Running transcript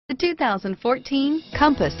The 2014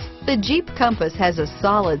 Compass. The Jeep Compass has a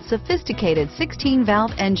solid, sophisticated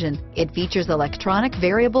 16-valve engine. It features electronic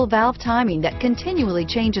variable valve timing that continually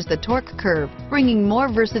changes the torque curve, bringing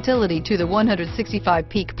more versatility to the 165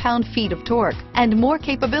 peak pound-feet of torque and more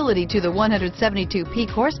capability to the 172 peak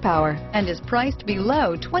horsepower, and is priced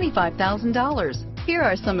below $25,000. Here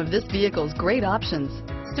are some of this vehicle's great options: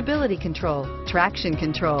 stability control, traction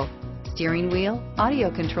control, steering wheel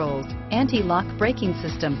audio controls, anti-lock braking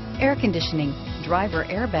system, air conditioning, driver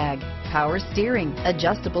airbag, power steering,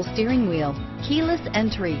 adjustable steering wheel, keyless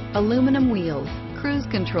entry, aluminum wheels, cruise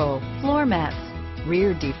control, floor mats,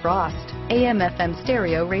 rear defrost, AM/FM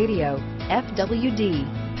stereo radio,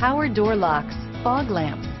 FWD, power door locks, fog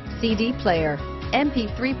lamps, CD player,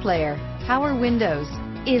 MP3 player, power windows.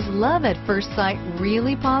 Is love at first sight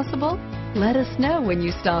really possible? Let us know when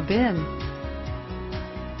you stop in.